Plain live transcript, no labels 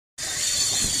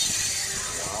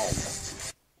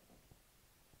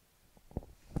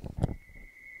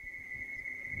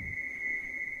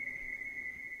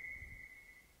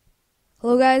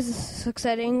Hello guys, this is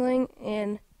HookSetAngling,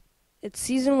 and it's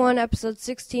Season 1, Episode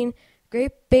 16,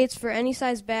 Great Baits for Any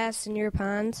Size Bass in Your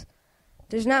Ponds.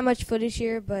 There's not much footage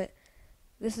here, but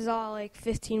this is all like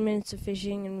 15 minutes of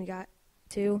fishing, and we got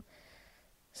 2.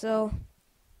 So,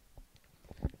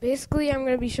 basically I'm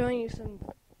going to be showing you some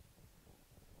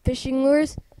fishing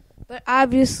lures, but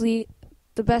obviously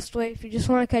the best way if you just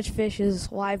want to catch fish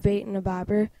is live bait and a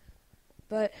bobber.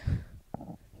 But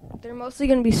they're mostly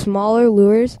going to be smaller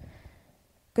lures,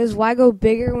 because why go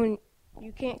bigger when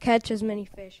you can't catch as many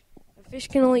fish? A fish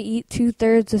can only eat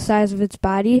 2/3 the size of its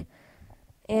body,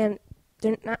 and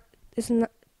it's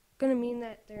not going to mean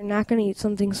that they're not going to eat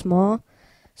something small.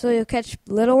 So you'll catch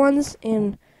little ones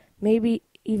and maybe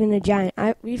even a giant.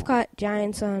 We've caught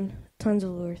giants on tons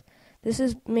of lures. This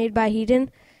is made by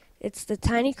Hedon. It's the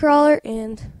Tiny Crawler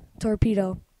and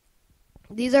Torpedo.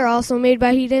 These are also made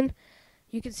by Hedon.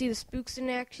 You can see the spooks in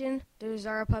action. Those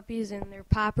are our puppies, and their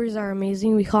poppers are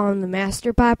amazing. We call them the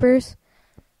master poppers.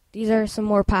 These are some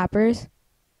more poppers.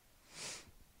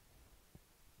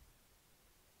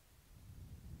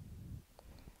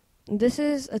 This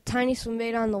is a tiny swim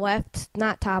bait on the left,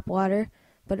 not top water,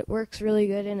 but it works really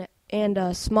good, and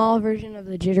a small version of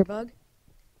the jitterbug.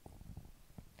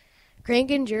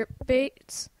 Crank and jerk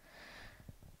baits.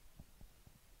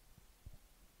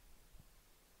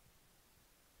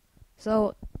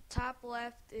 So, top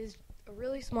left is a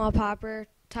really small popper.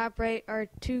 Top right are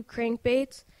 2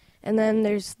 crankbaits. And then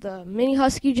there's the mini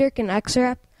husky jerk and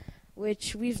X-Rap,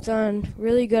 which we've done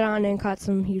really good on and caught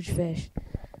some huge fish.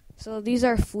 So these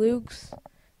are flukes.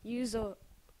 Use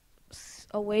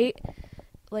a weight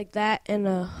like that and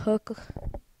a hook.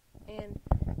 And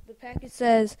the package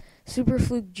says Super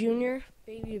Fluke Junior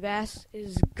Baby Bass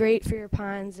is great for your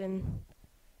ponds and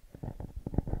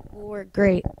will work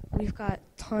great. We've got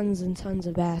tons and tons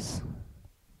of bass,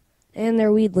 and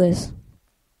they're weedless.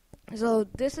 So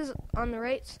this is on the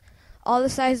right, all the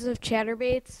sizes of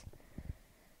chatterbaits,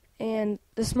 and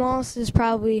the smallest is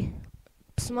probably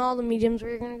small to mediums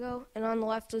where you're going to go, and on the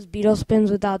left was beetle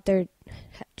spins without their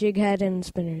jig head and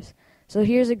spinners. So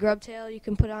here's a grub tail you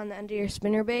can put on the end of your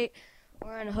spinner bait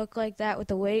or on a hook like that with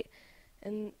a weight,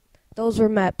 and those were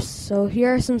MEPs. So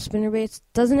here are some spinner baits.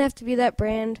 Doesn't have to be that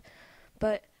brand,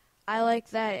 but I like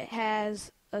that it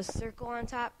has a circle on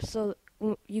top, so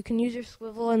you can use your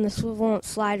swivel and the swivel won't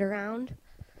slide around.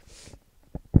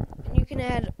 And you can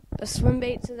add a swim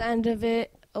bait to the end of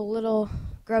it, a little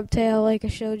grub tail like I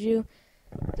showed you.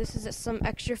 This is some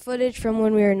extra footage from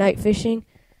when we were night fishing.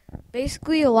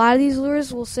 Basically, a lot of these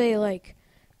lures will say like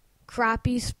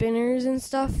crappie spinners and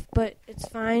stuff, but it's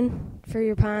fine for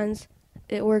your ponds.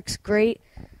 It works great.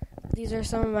 These are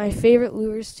some of my favorite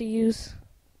lures to use,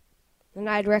 and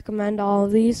I'd recommend all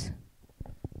of these.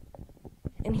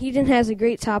 And Hedon has a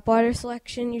great topwater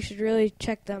selection. You should really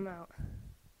check them out.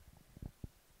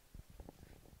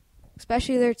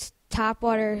 Especially their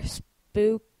topwater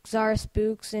Zara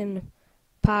spooks and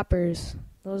poppers.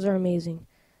 Those are amazing.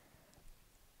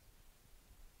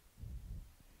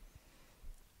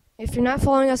 If you're not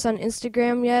following us on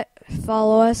Instagram yet,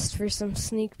 follow us for some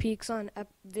sneak peeks on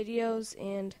videos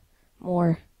and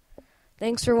more.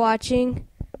 Thanks for watching.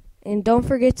 And don't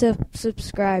forget to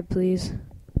subscribe, please.